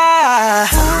없으니까.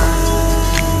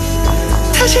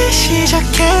 다시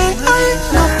시작해. I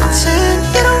know pretend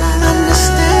you don't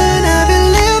understand. I've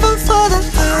been living for the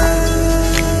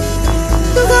love.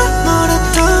 누가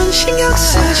뭐라던 신경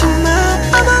쓰지 마.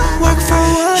 I'ma work for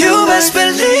what you best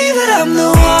believe that I'm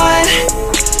the one.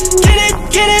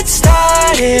 Get it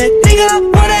started. 네가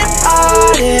원한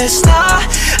artist. Nah,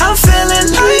 I'm feeling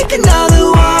like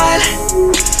another one.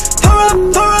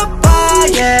 Pour up,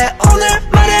 yeah.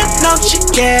 오늘만은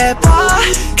넘치게 봐.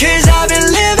 Cause I've been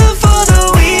living for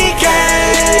the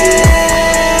weekend.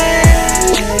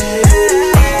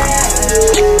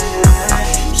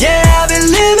 Yeah, I've been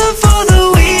living for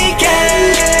the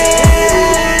weekend.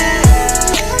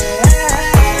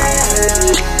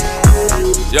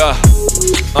 Yeah,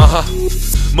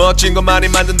 멋진 것 많이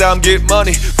만든 다음 get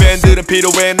money. 팬들은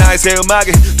필요해 나의 새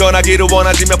음악이. 떠나기를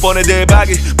원하지 몇 번의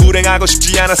대박이. 불행하고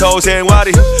싶지 않아 서울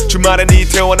생활이. 주말엔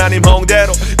이태원 아님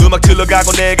홍대로 음악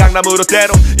틀어가고 내 강남으로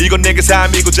때로. 이건 내게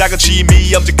삶이고 작은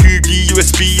취미. 엄청 크기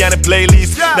USB 안에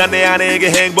플레이리스트. 난 내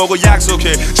아내에게 행복을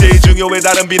약속해. 제일 중요해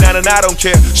다른 비난은 I don't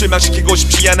care. 실망시키고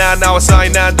싶지 않아 나와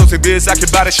사인한 동생들 쌓길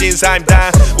바래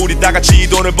신사임당. 우리 다같이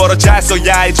돈을 벌어 잘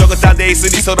써야 해. 적은 딴 데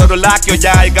있으니 서로를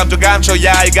아껴야 해. 감정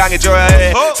감춰야 해. 강해져야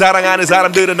해. 사랑하는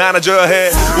사람들은 안아줘야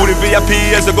해. 우린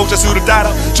VIP에서 공짜 술을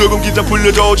따라. 조금 긴장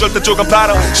풀려줘 절대 조금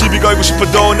팔아. 시비 걸고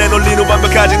싶어도 내 논리는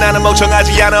완벽하지. 나는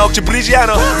멍청하지 않아 억지 부리지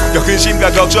않아.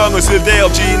 근심과 걱정은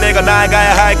쓸데없지. 내가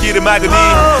나아가야 할 길을 막으니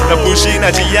난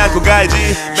불신하지 않고 가야지.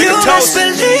 You must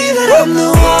believe that I'm the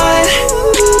one.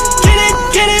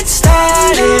 Get it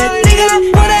started. 네가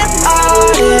원한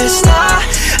artist. Nah,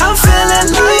 I'm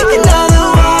feeling like another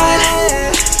one.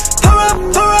 Pour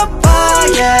up,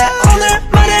 yeah.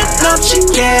 오늘만은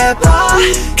넘치게 봐.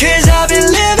 Cause I've been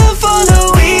living for the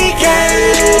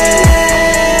weekend.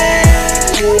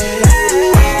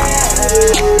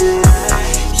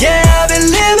 Yeah, I've been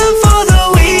living for the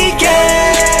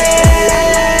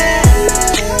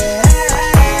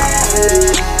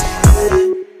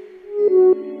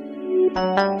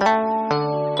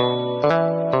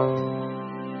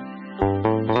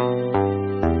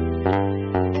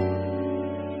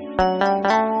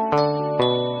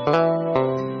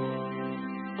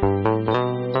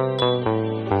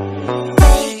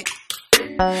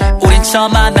우린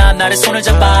처음 만나 나를 손을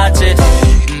잡았지.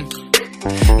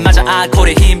 맞아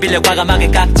알코올에 힘 빌려 과감하게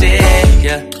깎지.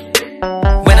 yeah.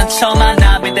 왜 난 처음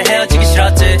만남인데 헤어지기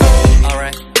싫었지.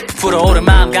 Alright. 불어오른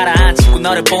마음 가라앉히고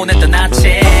너를 보냈던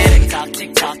아침.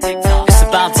 It's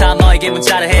about time 너에게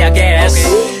문자를 해야겠어.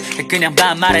 그냥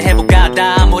반말을 해볼까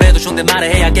하다 아무래도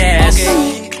존댓말을 해야겠어.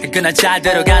 그날 잘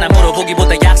들어가나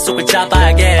물어보기보다 약속을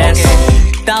잡아야겠어.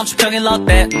 다음 주 평일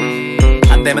어때?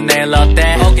 안되면 내일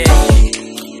어때?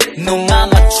 눈만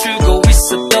맞추고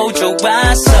있어도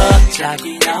좋았어.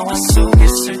 자기 나와 속에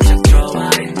슬쩍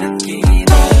들어와린 느낌은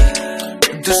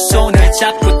두 손을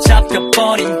잡고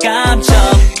잡혀버린 감정.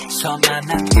 처음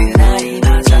만난 그날이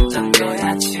맞았던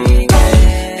거야 지금.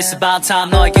 It's about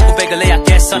time 너에게 고백을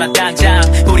해야겠어. 난 당장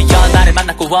우리 연말에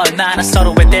만났고 얼마나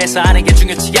서로에 대해서 아는 게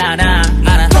중요치 않아.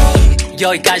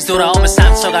 여기까지 돌아오면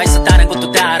상처가 있었다는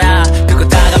것도 다 알아. 그거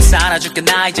다 감싸 안아줄게.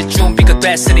 나 이제 준비가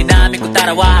됐으니 나 믿고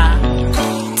따라와.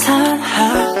 단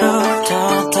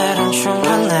하루도 때론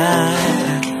충분해.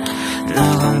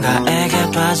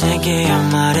 누군가에게 빠지기엔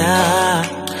말야.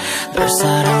 널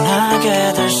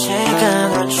사랑하게 될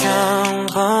시간도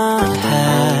충분해.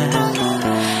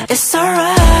 It's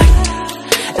alright.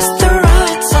 It's the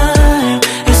right time.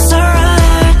 It's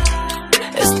alright.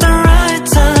 It's the right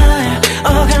time.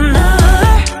 오가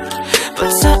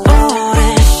날부터 우리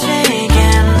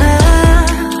시계는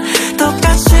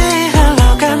똑같이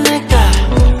흘러가니까.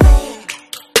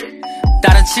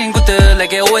 다른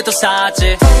친구들에게 오해도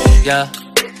사지. yeah.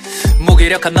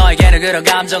 무기력한 너에게는 그런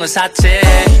감정을 샀지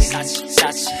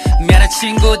미안해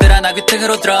친구들아 나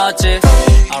귀등으로 들었지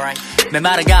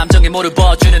메마른 감정에 물을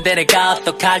부어주는데 내가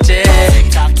어떡할지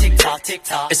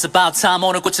It's about time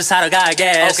오늘 꽃을 사러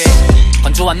가야겠어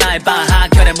건조한 나의 방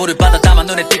한켠에 물을 받아 담아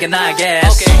눈에 띄게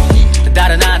나야겠어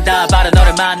다른 안다 바른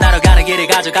너를 만나러 가는 길을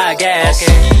가져가야겠어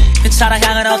괜찮아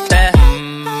향은 어때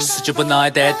수줍은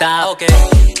너의 대답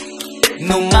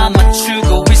눈만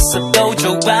맞추고 있어도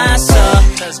좋았어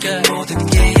모든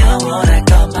게 영원할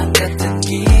것만 같은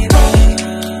기분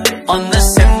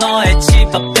어느새 너의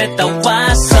집 앞에 다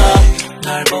왔어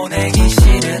널 보내기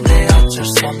싫은데 어쩔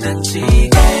수 없는 지금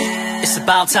It's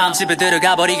about time 집에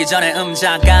들어가 버리기 전에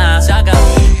잠깐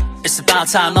It's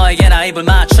about time 너에게 나 입을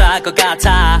맞춰 할 것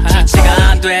같아 주체가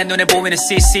안 돼 눈에 보이는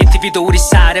CCTV도 우리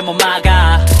사이를 못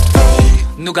막아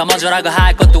누가 먼저라고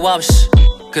할 것도 없이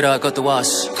그럴 것도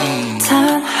없이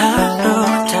단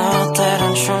하루도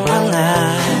때론 충분해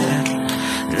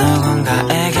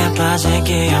누군가에게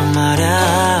빠지기엔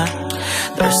말야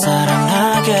널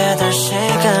사랑하게 될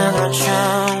시간은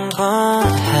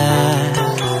충분해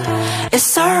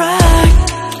It's alright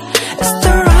It's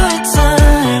the right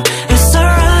time It's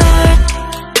alright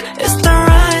It's the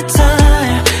right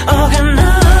time 오게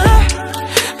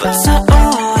날부터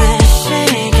우리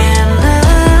시계는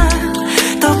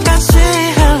똑같이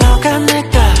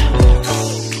흘러가니까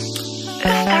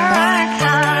It's the right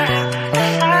time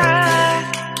It's alright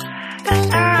It's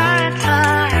the right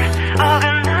time 오게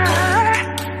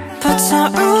날부터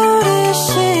우리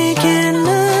시계는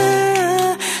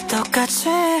똑같이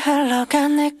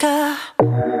흘러가니까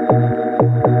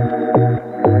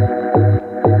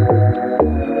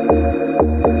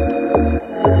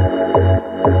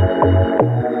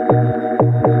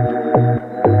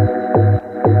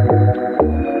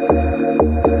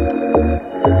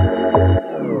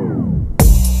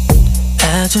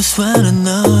I just wanna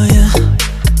know you.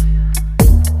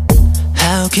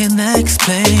 How can I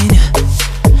explain?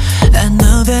 I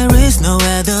know there is no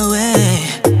other way.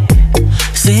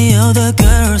 See all the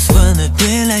girls wanna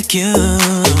be like you.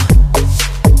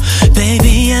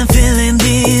 Baby I'm feeling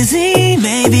dizzy.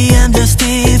 Maybe I'm just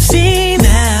tipsy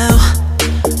now.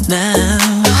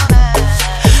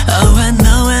 Oh I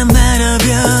know I'm out of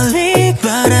your league,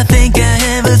 but I think I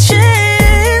have a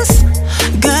chance.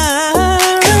 Girl,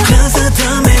 come closer,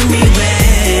 don't make me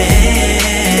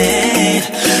wait.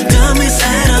 Don't miss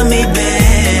out on me,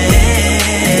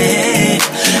 babe.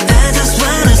 I just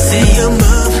wanna see you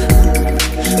move.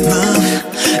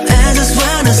 I just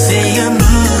wanna see you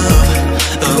move.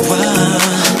 Oh, wow.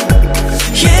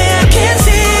 Yeah, I can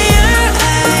see your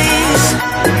eyes.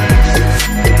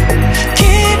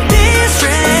 Keep it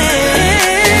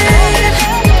straight.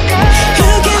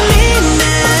 Look at me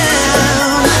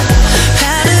now.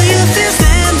 How do you feel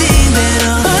standing there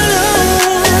all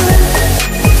alone?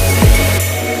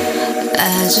 I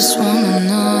just wanna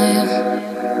know you,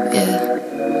 yeah.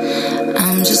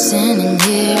 I'm just standing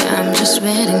here, I'm just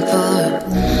waiting for it.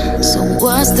 So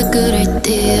what's the good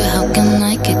idea? How can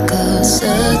I get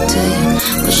closer to you?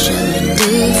 What shall I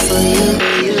do for you?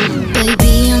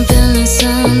 Baby, I'm feeling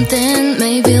something.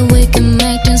 Maybe we can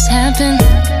make this happen.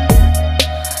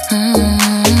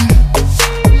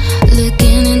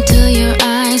 Looking into your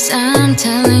eyes, I'm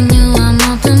telling you I'm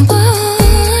open,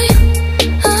 boy.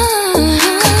 Come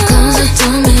closer,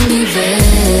 don't make me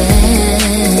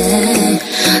wait.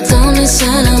 Don't miss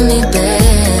out on me,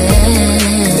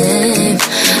 babe.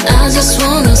 I just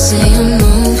wanna see you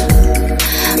move.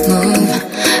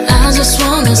 I just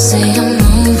wanna see you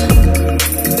move.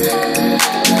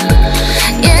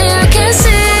 Yeah, I can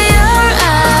see your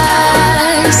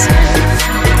eyes.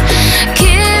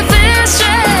 Keep it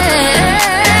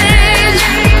straight.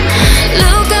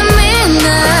 Look at me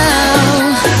now.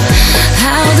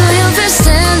 How do you feel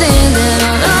standing there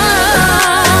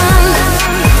alone?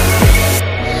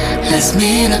 Let's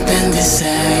meet up and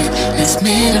decide. Let's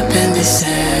meet up and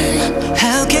decide.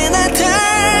 How can I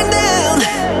turn down?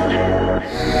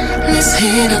 Let's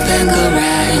hit up and go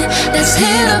right. Let's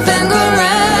hit up and go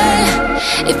right.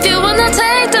 If you wanna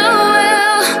take the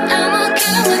wheel, I'm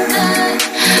okay with that.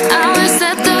 I will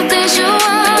set the things you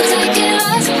want. Take it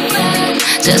as a friend.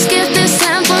 Just keep this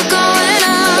tempo going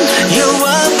on. You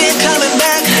want me coming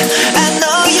back? I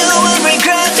know you will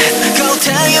regret. Go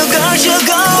tell your girls you're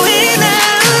going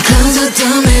out. Closer,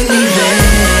 don't make me wait.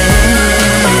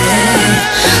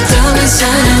 Don't miss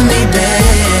out on me, babe.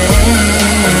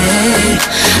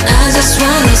 I just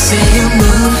wanna see you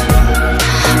move.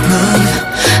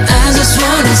 I just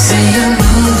wanna see you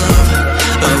move.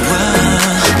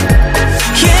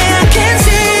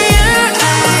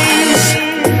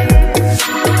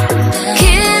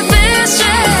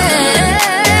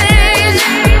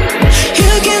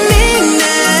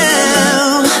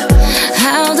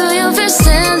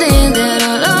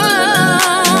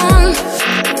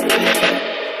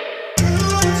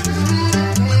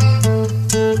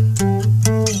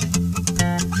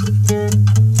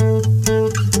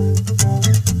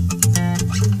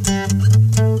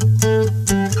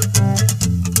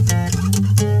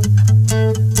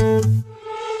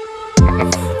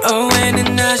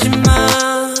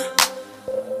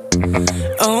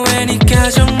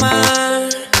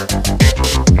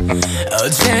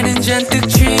 어제는 잔뜩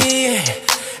취해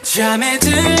잠에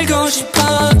들고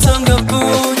싶었던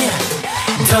것뿐이야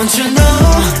Don't you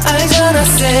know 알잖아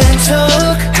센 척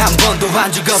한 번도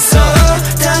한 적 없어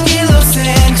딴 길로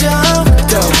센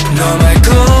적도 너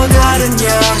말고 다른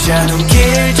여자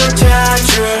눈길조차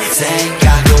줄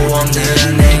생각도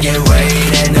없는 내게 왜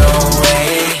이래 no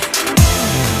way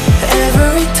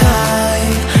Every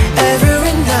time,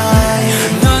 every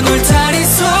night 넌 울타리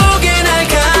속에 날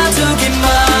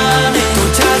가두기만 해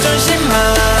또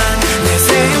자존심만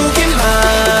내세우기만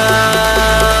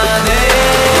해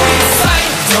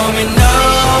Domino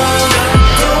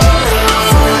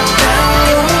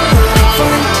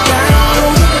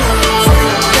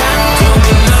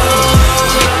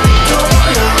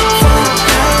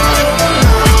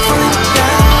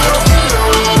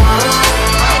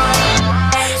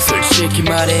솔직히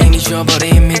말해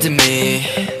잊어버린 믿음이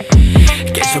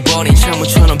깨져버린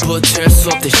창문처럼 붙을 수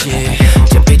없듯이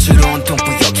잿빛으로 온통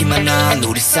뿌옇기만 한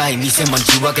우리 사이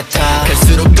미세먼지와 같아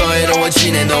갈수록 더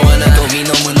외로워지네 너와 나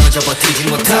도미노 무너져 버티지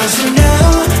못하 Don't you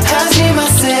know 하지마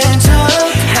센 척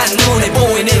한눈에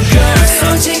보이는 girl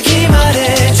솔직히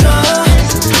말해줘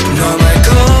너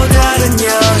말고 다른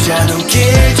여자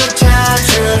눈길조차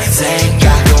줄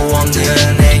생각도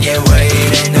없는 내게 왜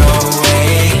이래 no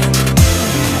way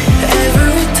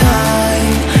Every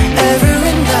time,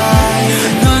 every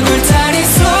night 넌 울타리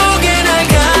속에 날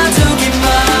가두기만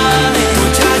해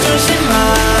또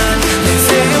자존심만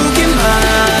내세우기만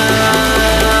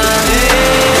해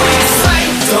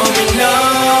Domino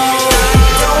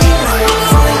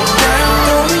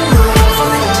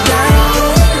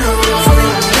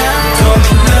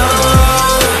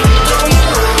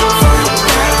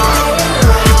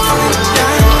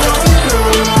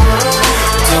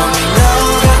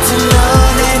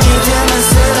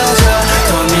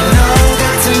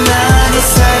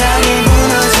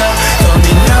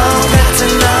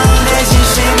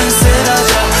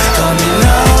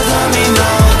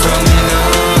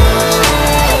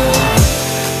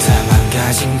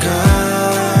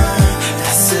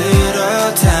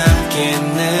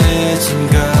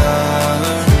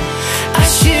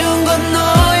아쉬운 건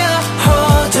너야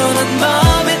허전한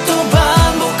맘에 또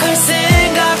반복할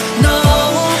생각 No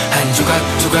한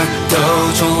조각 조각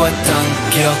더 좋았던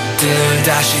기억들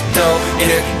다시 또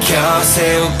일으켜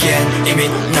세우기엔 이미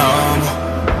너무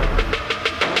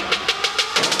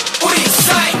우리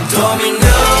사이 도미노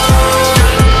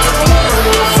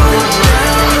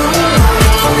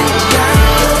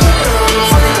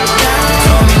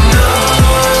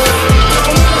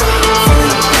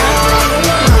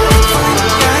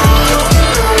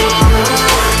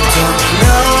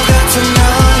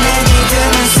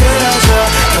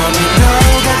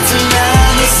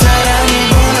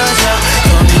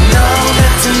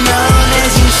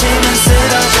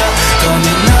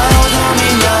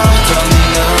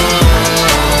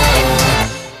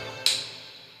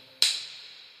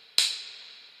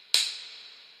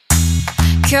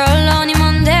결론이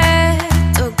뭔데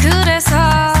또 그래서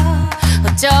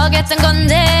어쩌겠단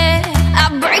건데 I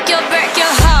break your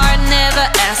heart never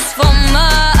ask for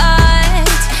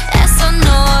much 애써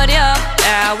노력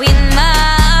따윈만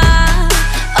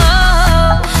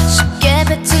쉽게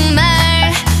뱉은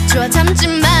말 좋아 참지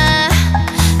마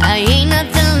I ain't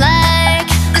nothing like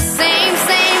the same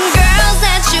girls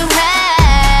that you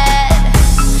had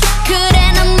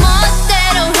그래 난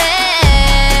멋대로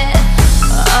해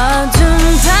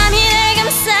어두운 밤이 날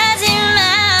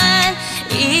감싸지만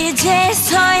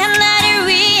이제서야 나를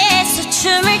위해서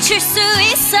춤을 출 수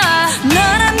있어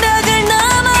너란 벽을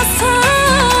넘어서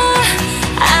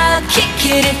I'll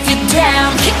kick it if you're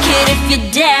down kick it if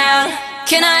you're down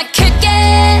Can I kick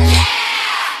it?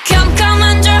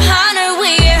 컴컴한 저 하늘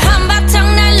위에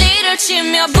한바탕 난리를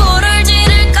치며 불을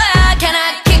지를 거야 Can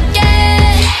I kick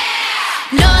it?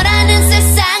 너라는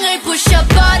세상을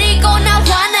부셔버리고 나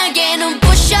환하게 눈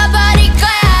부셔버릴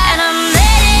거야 And I'm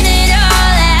letting it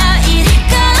all out 이럴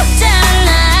건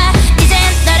없잖아 이젠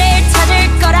너를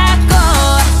찾을 거라고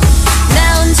나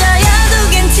혼자여도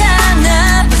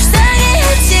괜찮아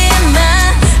불쌍해하지마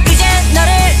이젠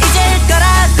너를 잊을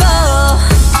거라고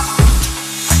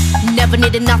Never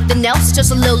needed nothing else,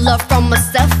 just a little love from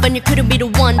myself. And you couldn't be the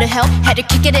one to help. Had to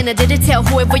kick it and I didn't tell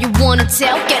whoever you wanna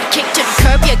tell. Get kicked to the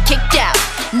curb, you're kicked out.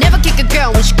 Never kick a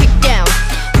girl when she kicked down.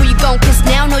 Who you gon' kiss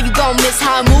now? Know you gon' miss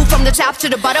how I move from the top to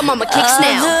the bottom. I'ma kicks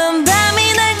now. 어두운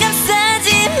밤이 날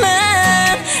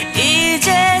감싸지만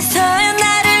이제서야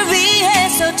나를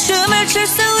위해서 춤을 출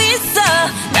수 있어.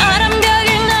 너란 벽을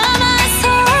넘어서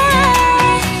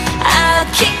I'll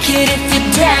kick it if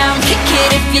you're down, kick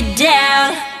it if you're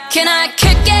down. Can I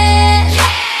kick it?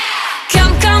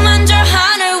 컴컴한 저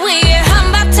하늘 위에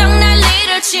한바탕 날리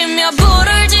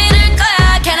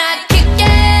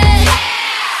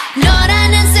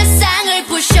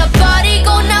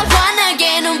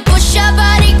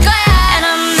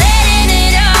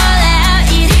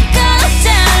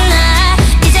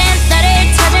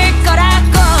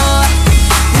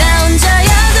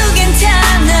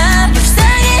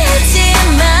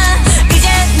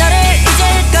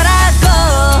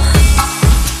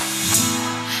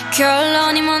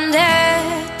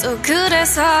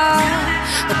그래서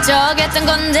어쩌겠던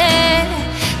건데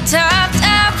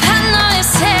답답한 너의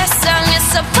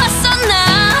세상에서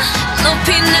벗어나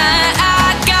높이 날